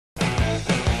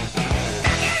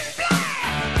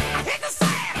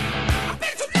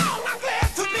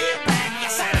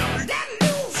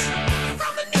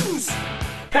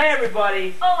Hey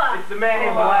everybody, Hola. it's the man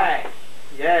in black.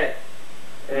 Yes,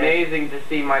 amazing to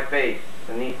see my face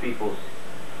and these people's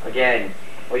again.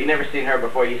 Well, you've never seen her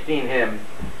before, you've seen him.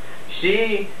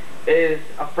 She is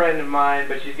a friend of mine,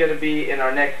 but she's going to be in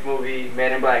our next movie,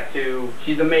 Man in Black 2.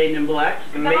 She's the maiden in black.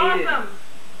 The maiden. Awesome.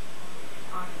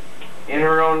 In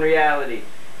her own reality.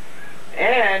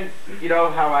 And, you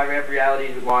know how I have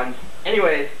realities with ones.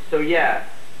 Anyways, so yeah,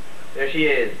 there she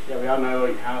is. Yeah, we all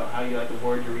know how you like to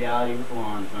hoard your reality with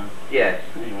lawns, huh? Yes.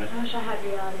 Anyways. I wish I had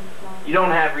reality with lawns. You don't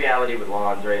have reality with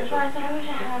lawns, Rachel. That's what I said. I wish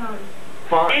I had one.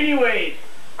 Fine. Anyways,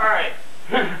 alright.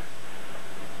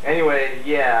 Anyways,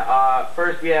 yeah,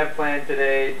 first we have planned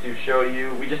today to show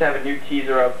you, we just have a new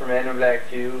teaser up for Man in Black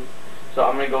 2, so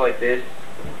I'm going to go like this.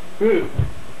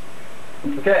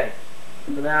 Okay,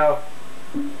 so now,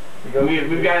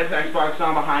 we've got this Xbox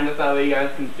on behind us, that way you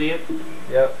guys can see it.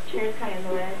 Yep. Chair's kind of in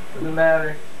the way. Doesn't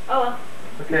matter. Oh well.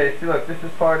 Okay, see look, this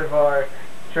is part of our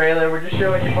trailer, we're just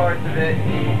showing you parts of it.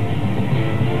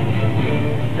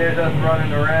 There's us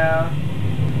running around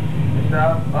and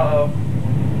stuff. Uh-oh.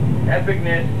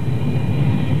 Epicness.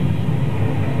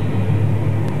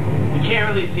 You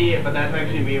can't really see it, but that's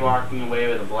actually me walking away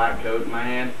with a black coat in my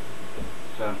hand.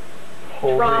 So,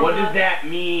 Holy, what does that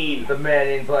mean? the Man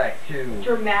in Black 2.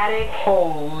 Dramatic.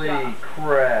 Holy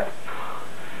crap.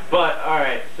 But,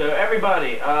 alright, so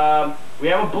everybody, we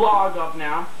have a blog up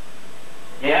now.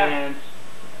 Yeah. And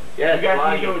Yes, you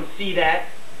guys need to go and see that.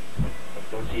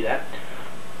 Let's go and see that.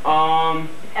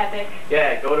 Epic.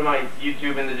 Yeah, go to my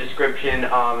YouTube in the description.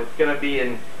 It's gonna be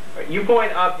in. You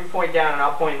point up, you point down, and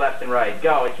I'll point left and right.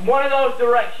 Go. It's one of those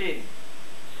directions.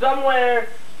 Somewhere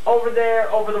over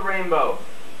there, over the rainbow.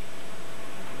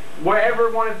 Wherever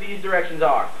one of these directions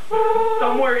are.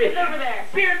 Somewhere It's over there.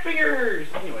 Spirit fingers.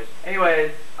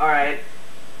 Anyways, all right.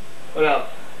 What else?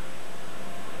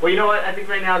 Well, you know what? I think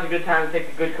right now is a good time to take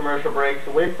a good commercial break.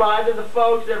 So wave bye to the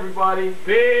folks, everybody.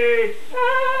 Peace.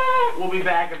 We'll be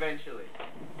back eventually.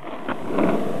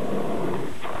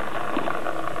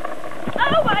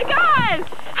 Oh my God!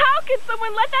 How could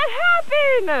someone let that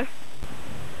happen?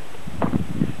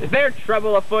 Is there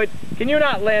trouble afoot? Can you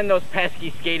not land those pesky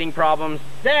skating problems?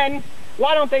 Then,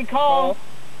 why don't they call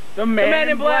the Man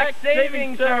in Black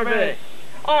Saving Service?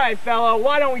 Alright, fella,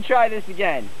 why don't we try this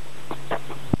again?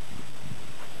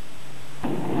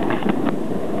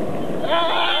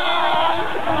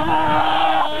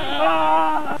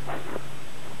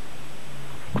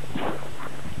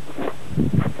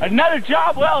 Another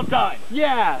job well done.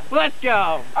 Yeah, let's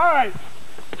go. Alright.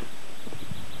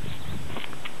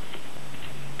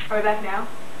 Are we back now?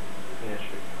 Yeah,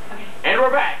 sure. Okay. And we're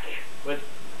back with,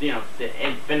 you know, the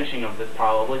end finishing of this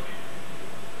probably.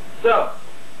 So,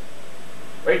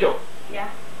 Rachel, Yeah.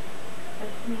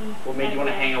 That's me. what made you want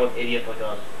to hang out with idiots like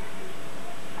us?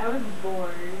 I was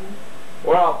bored.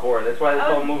 We're all bored. That's why this I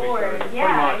whole was movie bored. started. Yeah,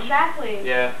 Pretty much. exactly.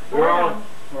 Yeah. We're all. Boredom.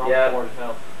 We're all Yeah. bored as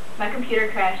hell. My computer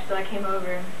crashed, so I came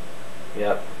over.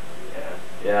 Yep. Yeah.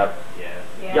 Yep. Yeah.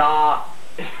 Yeah. Yeah. Yeah.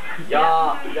 Yep.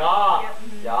 Yeah. Yep.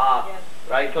 Mhm. Yeah. Yep.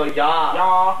 Right, so yeah.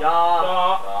 Yeah.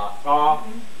 Yeah. Oh.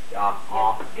 Yeah.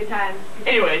 Yep. Good times.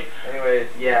 Anyways, Anyways,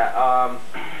 yeah.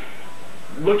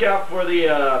 look out for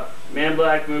the Man in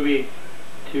Black movie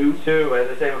 2. As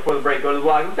I said before the break, go to the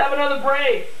vlog. Let's have another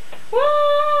break. Woo!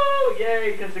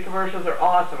 Yay, because the commercials are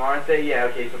awesome, aren't they? Yeah,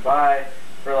 okay, so bye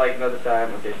for like another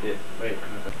time. Okay, see it. Wait.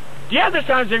 Do you have the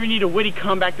times ever need a witty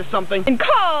comeback to something? And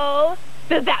call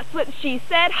the That's What She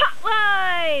Said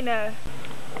hotline.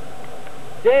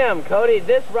 Damn, Cody,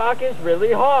 this rock is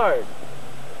really hard.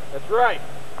 That's right.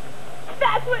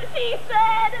 That's what she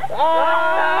said.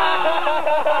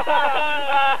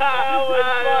 That was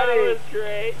funny. That was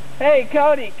great. Hey,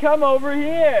 Cody, come over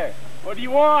here. What do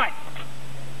you want?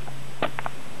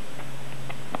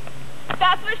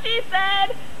 That's what she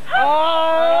said.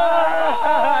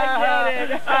 I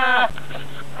get it.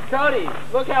 Cody,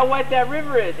 look how wet that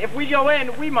river is. If we go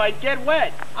in, we might get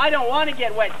wet. I don't want to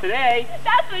get wet today.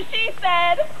 That's what she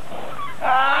said.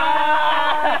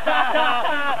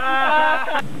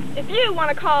 If you want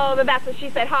to call the That's What She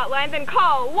Said hotline, then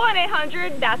call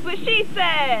 1-800 That's What She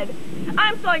Said.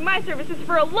 I'm selling my services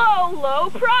for a low, low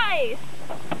price.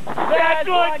 That's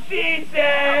what she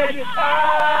said.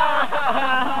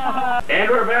 And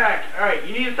we're back. Alright,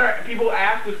 you need to start, people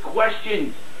ask us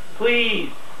questions.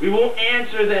 Please. We won't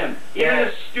answer them. Even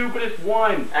Yes. the stupidest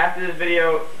one. After this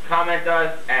video, comment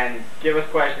us and give us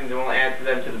questions and we'll answer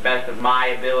them to the best of my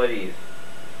abilities.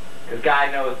 Because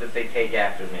God knows that they take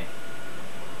after me.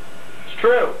 It's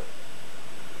true.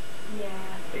 Yeah.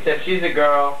 Except she's a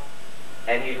girl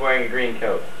and he's wearing a green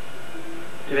coat.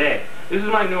 Today. This is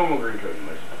my normal green coat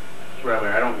anyways. That's what I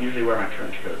wear. I don't usually wear my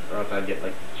trench coat or else I'd get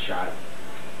like shot.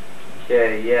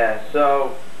 Okay, yeah,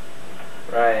 so,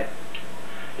 right.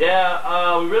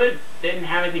 Yeah, we really didn't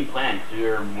have anything planned. We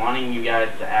were wanting you guys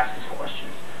to ask us questions.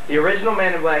 The original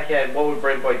Man in Black had, what would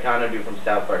Brent Boitano do from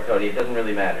South Park, Cody? It doesn't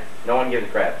really matter. No one gives a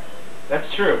crap. That's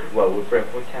true. What would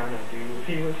Brent Boitano do if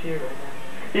he was here right now?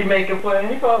 He'd make a play and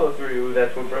he'd follow through.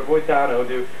 That's what Brent Boitano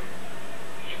do.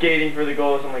 Skating for the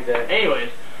goal or something like that. Anyways.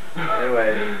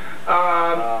 Anyway.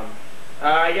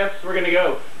 I guess we're gonna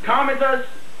go. Comment us,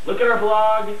 look at our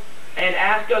blog, and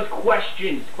ask us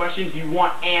questions. Questions you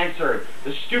want answered.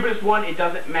 The stupidest one, it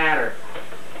doesn't matter.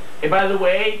 And by the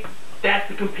way, that's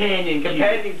the companion cube.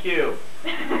 Companion cube.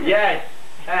 Yes.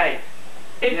 Hey.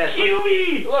 It's yes,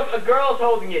 QE! Look, a girl's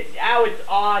holding it. Now it's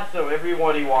awesome.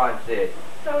 Everybody wants it.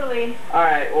 Totally.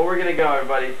 Alright, well, we're gonna go,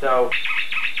 everybody, so.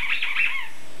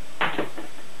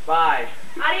 Bye.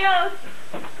 Adios.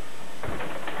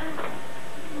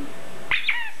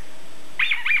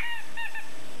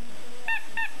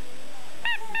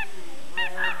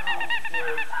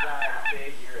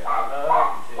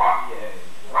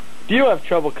 Do you have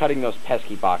trouble cutting those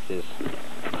pesky boxes?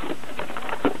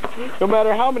 No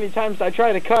matter how many times I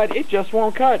try to cut, it just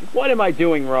won't cut. What am I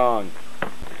doing wrong?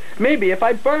 Maybe if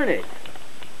I burn it.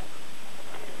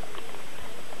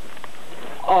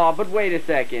 Aw, but wait a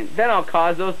second. Then I'll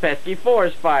cause those pesky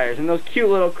forest fires, and those cute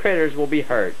little critters will be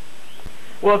hurt.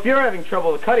 Well, if you're having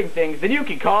trouble cutting things, then you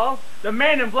can call The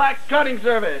Man in Black Cutting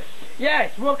Service.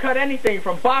 Yes, we'll cut anything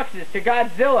from boxes to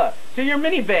Godzilla, to your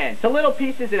minivan, to little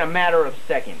pieces in a matter of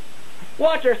seconds.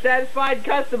 Watch our satisfied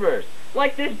customers,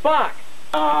 like this box.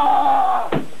 Ah!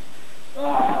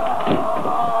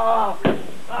 Ah!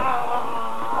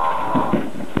 Ah!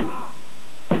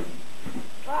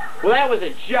 Well, that was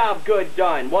a job good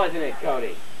done, wasn't it,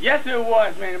 Cody? Yes, it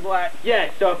was, Man in Black.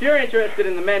 Yes, so if you're interested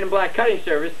in the Man in Black Cutting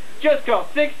Service, just call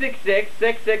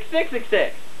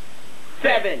 666-666-666.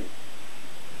 7.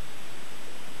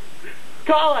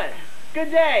 Call it.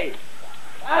 Good day.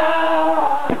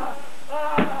 Ah!